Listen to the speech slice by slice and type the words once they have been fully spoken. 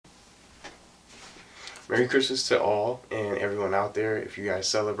Merry Christmas to all and everyone out there. If you guys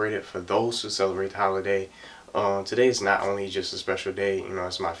celebrate it, for those who celebrate the holiday, today is not only just a special day,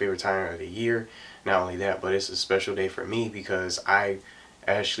 it's my favorite time of the year. Not only that, but it's a special day for me because I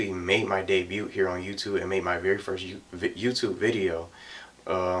actually made my debut here on YouTube and made my very first YouTube video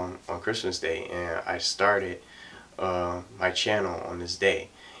on Christmas Day, and I started my channel on this day.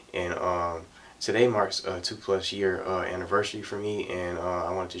 And today marks a 2+ year anniversary for me, and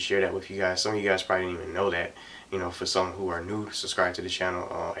I wanted to share that with you guys. Some of you guys probably didn't even know that. For some who are new to subscribe to the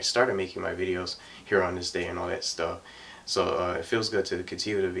channel, I started making my videos here on this day and all that stuff. So it feels good to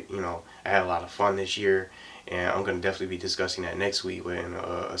continue to be, I had a lot of fun this year, and I'm going to definitely be discussing that next week in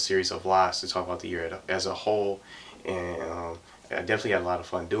a series of vlogs to talk about the year as a whole. And I definitely had a lot of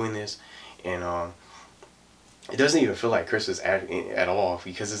fun doing this, and it doesn't even feel like Christmas at all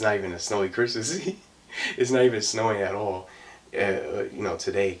because it's not even a snowy Christmas. It's not even snowing at all,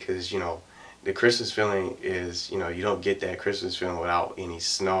 today, because the Christmas feeling is, you don't get that Christmas feeling without any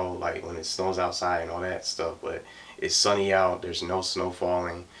snow, like when it snows outside and all that stuff. But it's sunny out, there's no snow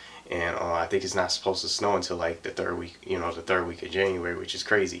falling, and I think it's not supposed to snow until like the third week of January, which is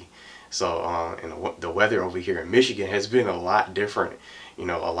crazy. So and the weather over here in Michigan has been a lot different, a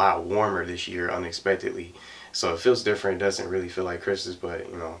lot warmer this year unexpectedly. So it feels different. It doesn't really feel like Christmas, but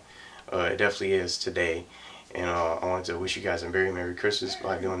it definitely is today. And I wanted to wish you guys a very Merry Christmas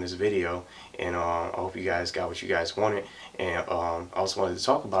by doing this video, and I hope you guys got what you guys wanted. And I also wanted to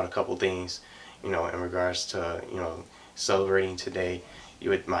talk about a couple things, in regards to celebrating today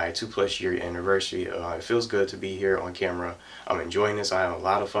with my 2+ year anniversary. It feels good to be here on camera. I'm enjoying this. I have a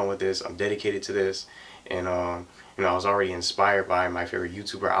lot of fun with this. I'm dedicated to this, and I was already inspired by my favorite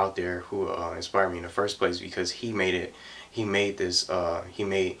YouTuber out there who inspired me in the first place, because he made making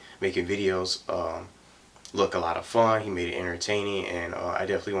videos look a lot of fun. He made it entertaining, and I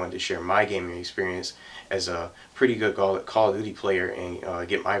definitely wanted to share my gaming experience as a pretty good Call of Duty player, and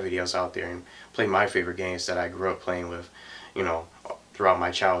get my videos out there and play my favorite games that I grew up playing with, throughout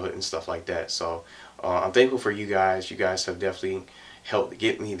my childhood and stuff like that. So I'm thankful for you guys. You guys have definitely helped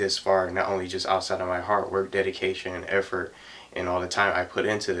get me this far, not only just outside of my hard work, dedication, and effort, and all the time I put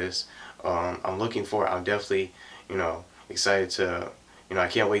into this. I'm definitely, excited to, I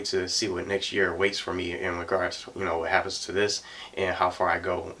can't wait to see what next year waits for me in regards, what happens to this and how far I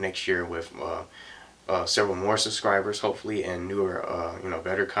go next year with several more subscribers, hopefully, and newer,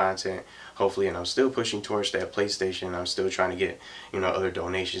 better content, hopefully. And I'm still pushing towards that PlayStation. I'm still trying to get, other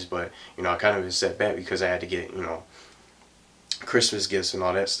donations, but, I kind of been set back because I had to get, Christmas gifts and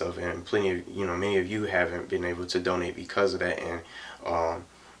all that stuff, and many of you haven't been able to donate because of that, and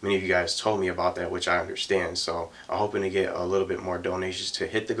many of you guys told me about that, which I understand. So I'm hoping to get a little bit more donations to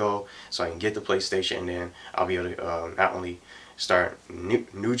hit the goal so I can get the PlayStation, and then I'll be able to not only start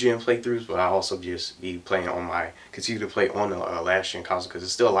new gen playthroughs, but I'll also just be continue to play on the last gen console, because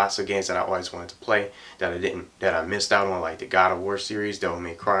there's still lots of games that I always wanted to play that I missed out on, like the God of War series, Devil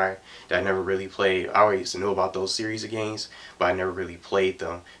May Cry, that I never really played. I always knew about those series of games, but I never really played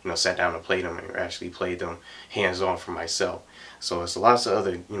them, sat down and played them and actually played them hands-on for myself. So there's lots of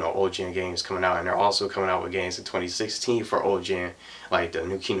other, old gen games coming out, and they're also coming out with games in 2016 for old gen, like the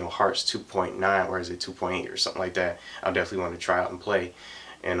new Kingdom Hearts 2.9, or is it 2.8 or something like that. I definitely want to try out and play,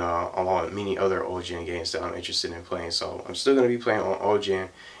 and along with many other old gen games that I'm interested in playing. So I'm still going to be playing on old gen,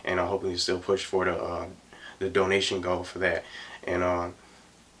 and I'm hoping to still push for the donation goal for that. And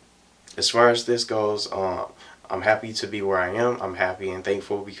as far as this goes, I'm happy to be where I am. I'm happy and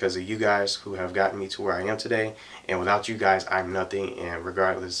thankful because of you guys who have gotten me to where I am today. And without you guys, I'm nothing. And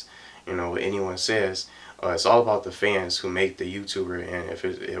regardless, what anyone says, it's all about the fans who make the YouTuber.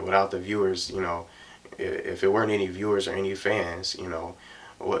 And without the viewers, if it weren't any viewers or any fans,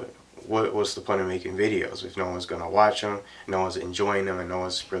 what's the point of making videos if no one's gonna watch them, no one's enjoying them, and no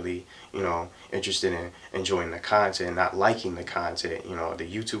one's really interested in enjoying the content, not liking the content. The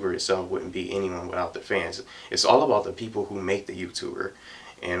YouTuber itself wouldn't be anyone without the fans. It's all about the people who make the YouTuber,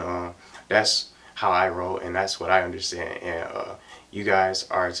 and that's how I roll, and that's what I understand, and you guys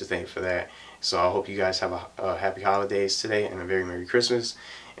are to thank for that. So I hope you guys have a happy holidays today and a very Merry Christmas.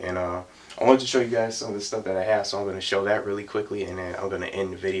 And I wanted to show you guys some of the stuff that I have, so I'm going to show that really quickly, and then I'm going to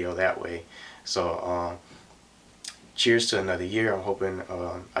end the video that way. So cheers to another year. I'm hoping,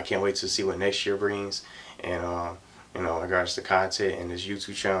 I can't wait to see what next year brings, and in regards to content and this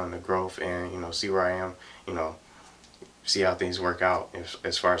YouTube channel and the growth, and see where I am, see how things work out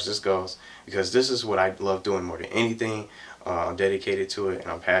as far as this goes, because this is what I love doing more than anything. I'm dedicated to it,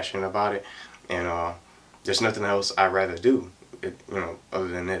 and I'm passionate about it, and there's nothing else I'd rather do, other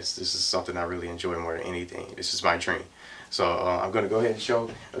than this. This is something I really enjoy more than anything. This is my dream. So I'm going to go ahead and show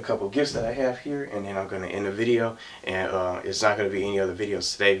a couple gifts that I have here, and then I'm going to end the video. And it's not going to be any other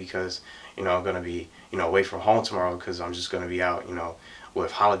videos today because, you know, I'm going to be, you know, away from home tomorrow because I'm just going to be out, you know,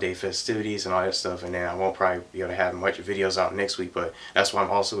 with holiday festivities and all that stuff, and then I won't probably be able to have much videos out next week. But that's why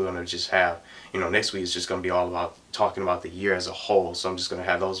I'm also going to just have, you know, next week is just going to be all about talking about the year as a whole. So I'm just going to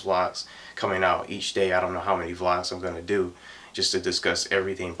have those vlogs coming out each day. I don't know how many vlogs I'm going to do, just to discuss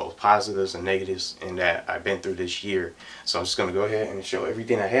everything, both positives and negatives, and that I've been through this year. So I'm just going to go ahead and show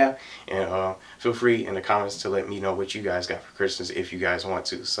everything I have, and feel free in the comments to let me know what you guys got for Christmas if you guys want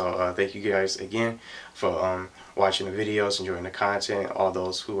to. So thank you guys again for watching the videos, enjoying the content. All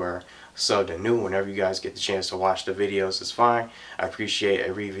those who are subbed and new, whenever you guys get the chance to watch the videos, it's fine. I appreciate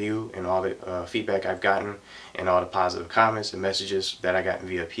every view and all the feedback I've gotten, and all the positive comments and messages that I got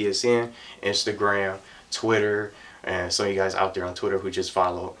via PSN, Instagram, Twitter, and some of you guys out there on Twitter who just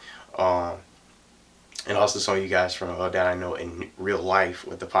followed, and also some of you guys from that I know in real life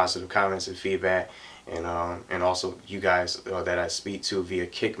with the positive comments and feedback, and also you guys that I speak to via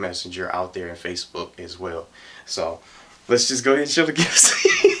Kick Messenger out there and Facebook as well. So let's just go ahead and show the gifts.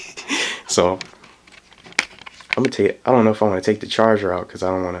 So I'm gonna take, I don't know if I want to take the charger out because I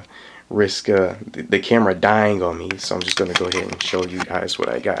don't want to risk the camera dying on me. So I'm just gonna go ahead and show you guys what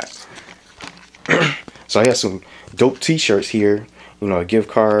I got. So I got some dope t-shirts here, you know, a gift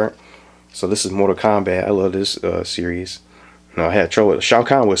card. So this is Mortal Kombat. I love this series. You know, I had trouble. Shao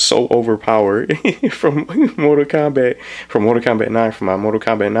Kahn was so overpowered from Mortal Kombat 9, from my Mortal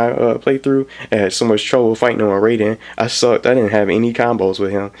Kombat 9 playthrough. I had so much trouble fighting him on Raiden. I sucked. I didn't have any combos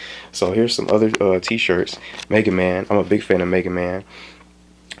with him. So here's some other t-shirts. Mega Man. I'm a big fan of Mega Man.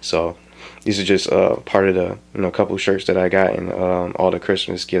 So these are just part of the, you know, couple shirts that I got, and all the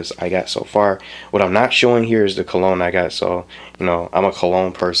Christmas gifts I got so far. What I'm not showing here is the cologne I got. So, you know, I'm a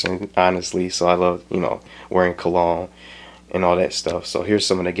cologne person, honestly. So I love, you know, wearing cologne and all that stuff. So here's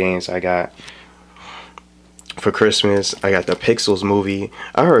some of the games I got for Christmas. I got the Pixels movie.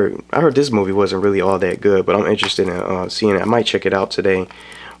 I heard this movie wasn't really all that good, but I'm interested in seeing it. I might check it out today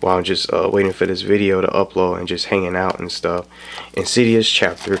while I'm just waiting for this video to upload and just hanging out and stuff. Insidious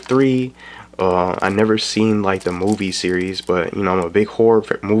Chapter 3. I never seen like the movie series, but you know, I'm a big horror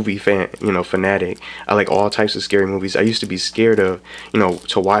movie fan, you know, fanatic. I like all types of scary movies. I used to be scared of, you know,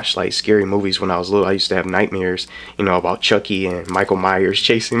 to watch like scary movies when I was little. I used to have nightmares, you know, about Chucky and Michael Myers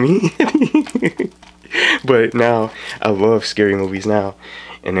chasing me. But now I love scary movies now.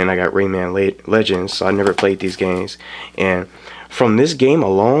 And then I got Rayman Legends, so I never played these games. And from this game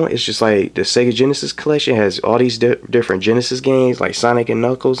alone, it's just like the Sega Genesis collection has all these different Genesis games like Sonic and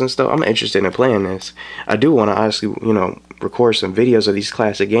Knuckles and stuff. I'm interested in playing this. I do want to honestly, you know, record some videos of these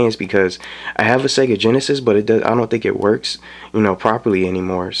classic games because I have a Sega Genesis, but I don't think it works, you know, properly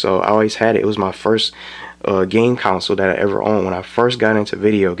anymore. So I always had it. It was my first game console that I ever owned when I first got into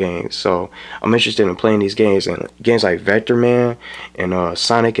video games. So I'm interested in playing these games, and games like Vector Man and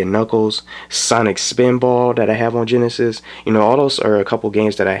Sonic and Knuckles, Sonic Spinball that I have on Genesis. You know, all those are a couple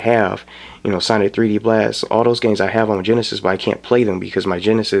games that I have. You know, Sonic 3D Blast, all those games I have on Genesis, but I can't play them because my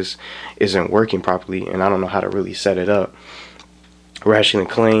Genesis isn't working properly and I don't know how to really set it up. Ratchet and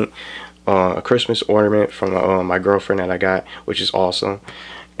Clank, a Christmas ornament from my girlfriend that I got, which is awesome.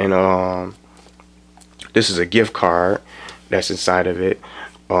 And this is a gift card that's inside of it.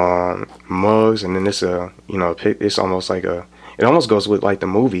 Mugs, and then this you know, it's almost like a, it almost goes with like the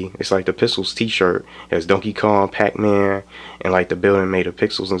movie. It's like the Pixels t-shirt. It has Donkey Kong, Pac-Man, and like the building made of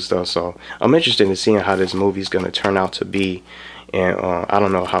pixels and stuff. So I'm interested in seeing how this movie's gonna turn out to be. And I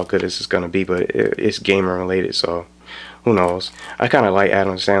don't know how good this is gonna be, but it's gamer related, so who knows. I kind of like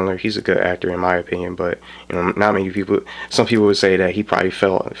Adam Sandler. He's a good actor in my opinion, but you know, not many people, some people would say that he probably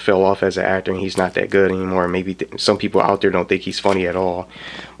fell off as an actor and he's not that good anymore. Maybe some people out there don't think he's funny at all,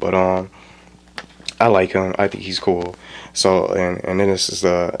 but I like him. I think he's cool. So and then this is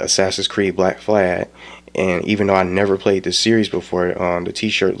the Assassin's Creed Black Flag, and even though I never played this series before, the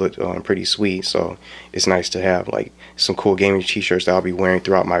t-shirt looked pretty sweet. So it's nice to have like some cool gaming t-shirts that I'll be wearing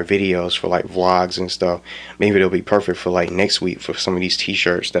throughout my videos for like vlogs and stuff. Maybe it'll be perfect for like next week for some of these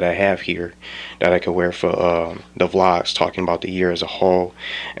t-shirts that I have here that I could wear for the vlogs talking about the year as a whole.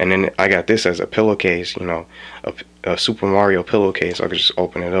 And then I got this as a pillowcase, you know, a Super Mario pillowcase. I could just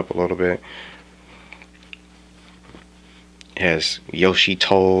open it up a little bit. It has Yoshi,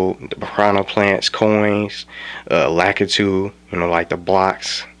 Toad, the Piranha Plants, coins, Lakitu, you know, like the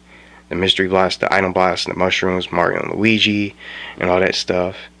blocks, the mystery blocks, the item blocks, the mushrooms, Mario and Luigi, and all that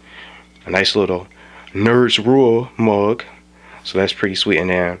stuff. A nice little Nerds Rule mug. So that's pretty sweet. And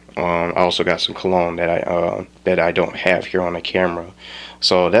then I also got some cologne that I don't have here on the camera.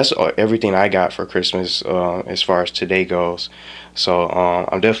 So that's everything I got for Christmas as far as today goes. So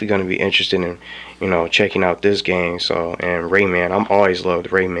I'm definitely going to be interested in, you know, checking out this game. So, and Rayman, I'm always loved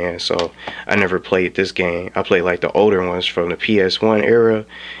Rayman. So I never played this game. I played like the older ones from the PS1 era,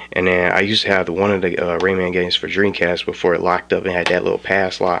 and then I used to have one of the Rayman games for Dreamcast before it locked up and had that little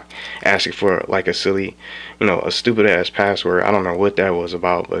pass lock, asking for like a silly, you know, a stupid ass password. I don't know what that was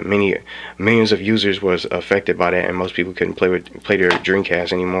about, but millions of users was affected by that, and most people couldn't play their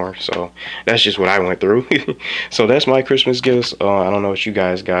Dreamcast anymore. So that's just what I went through. So that's my Christmas gifts. I don't know what you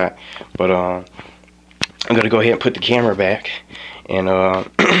guys got, but I'm gonna go ahead and put the camera back, and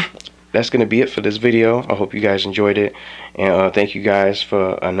that's gonna be it for this video. I hope you guys enjoyed it, and thank you guys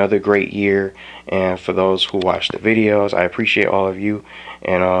for another great year, and for those who watched the videos, I appreciate all of you,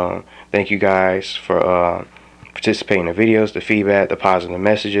 and thank you guys for participating in the videos, the feedback, the positive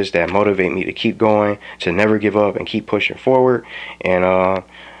messages that motivate me to keep going, to never give up, and keep pushing forward. And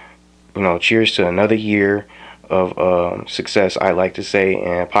you know, cheers to another year of success, I like to say,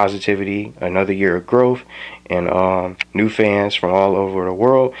 and positivity, another year of growth, and new fans from all over the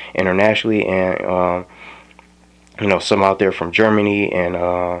world, internationally, and you know, some out there from Germany, and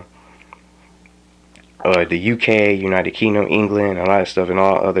the UK, United Kingdom, England, a lot of stuff, and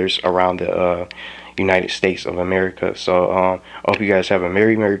all others around the United States of America. So I hope you guys have a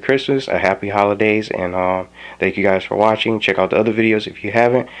Merry Christmas, a happy holidays, and thank you guys for watching. Check out the other videos if you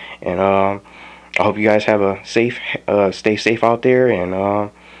haven't, and I hope you guys have a stay safe out there,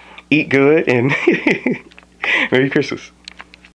 and eat good, and Merry Christmas.